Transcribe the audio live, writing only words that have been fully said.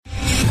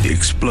The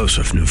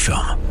explosive new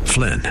film,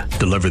 Flynn,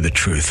 Deliver the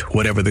Truth,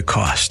 Whatever the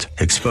Cost,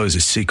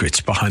 exposes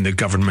secrets behind the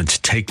government's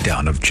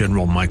takedown of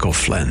General Michael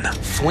Flynn.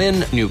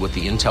 Flynn knew what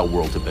the intel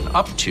world had been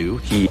up to.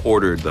 He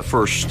ordered the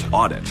first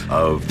audit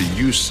of the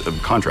use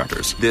of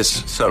contractors.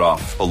 This set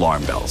off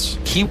alarm bells.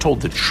 He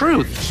told the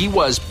truth. He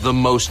was the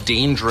most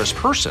dangerous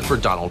person for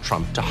Donald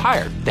Trump to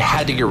hire. They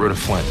had to get rid of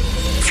Flynn.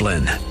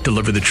 Flynn,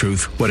 Deliver the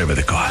Truth, Whatever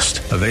the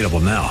Cost. Available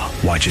now.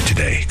 Watch it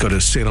today. Go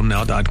to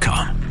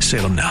salemnow.com.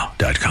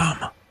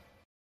 salemnow.com.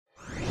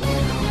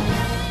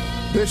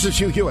 This is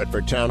Hugh Hewitt for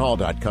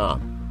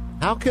townhall.com.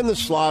 How can the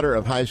slaughter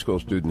of high school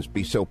students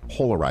be so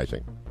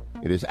polarizing?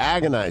 It is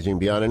agonizing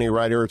beyond any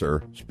writer's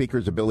or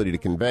speaker's ability to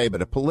convey,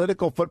 but a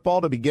political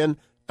football to begin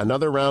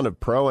another round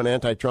of pro and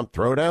anti-Trump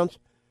throwdowns?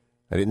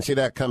 I didn't see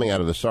that coming out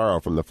of the sorrow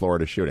from the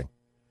Florida shooting.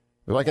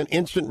 It was like an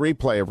instant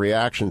replay of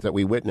reactions that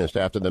we witnessed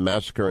after the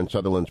massacre in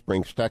Sutherland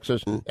Springs,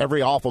 Texas, and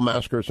every awful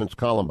massacre since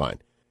Columbine.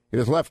 It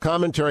has left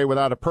commentary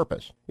without a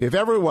purpose. If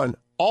everyone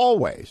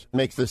always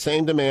makes the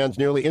same demands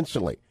nearly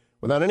instantly,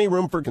 without any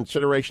room for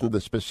consideration of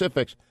the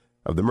specifics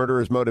of the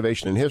murderer's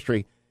motivation and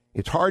history,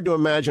 it's hard to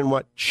imagine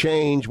what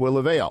change will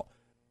avail.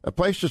 A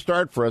place to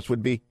start for us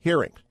would be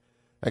hearings.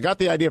 I got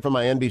the idea from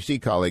my NBC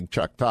colleague,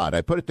 Chuck Todd.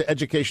 I put it to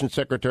Education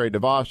Secretary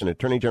DeVos and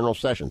Attorney General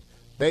Sessions.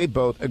 They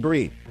both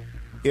agreed.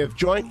 If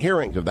joint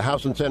hearings of the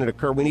House and Senate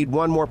occur, we need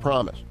one more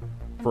promise.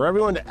 For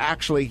everyone to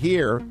actually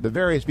hear the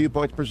various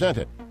viewpoints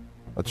presented.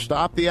 Let's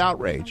stop the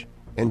outrage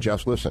and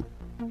just listen.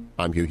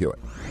 I'm Hugh Hewitt.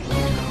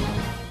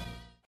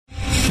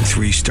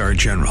 Three-star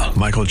General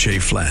Michael J.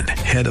 Flynn,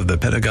 head of the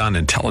Pentagon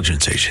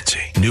Intelligence Agency,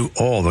 knew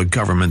all the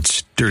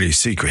government's dirty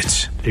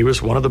secrets. He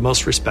was one of the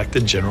most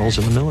respected generals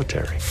in the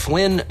military.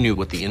 Flynn knew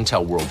what the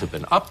intel world had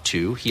been up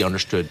to. He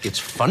understood its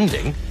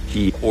funding.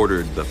 He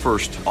ordered the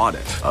first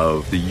audit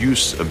of the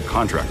use of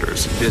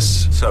contractors.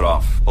 This set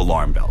off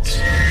alarm bells.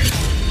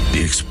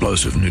 The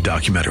explosive new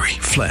documentary,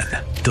 Flynn,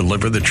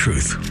 Deliver the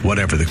Truth,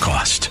 Whatever the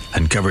Cost,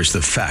 uncovers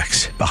the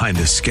facts behind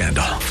this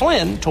scandal.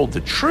 Flynn told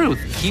the truth.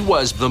 He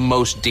was the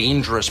most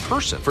dangerous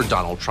person for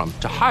Donald Trump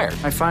to hire.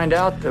 I find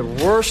out the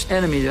worst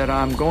enemy that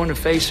I'm going to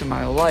face in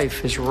my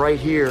life is right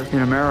here in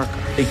America.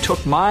 They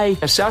took my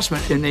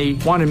assessment and they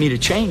wanted me to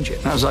change it.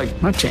 And I was like,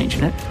 I'm not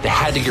changing it. They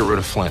had to get rid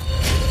of Flynn.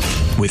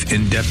 With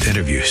in-depth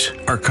interviews,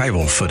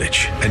 archival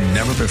footage, and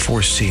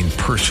never-before-seen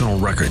personal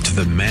records of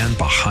the man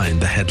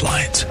behind the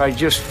headlines. I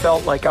just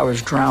felt like I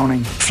was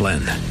drowning.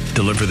 Flynn,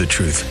 Deliver the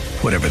Truth,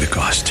 Whatever the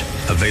Cost.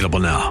 Available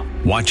now.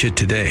 Watch it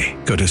today.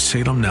 Go to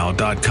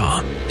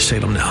salemnow.com.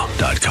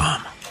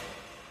 salemnow.com.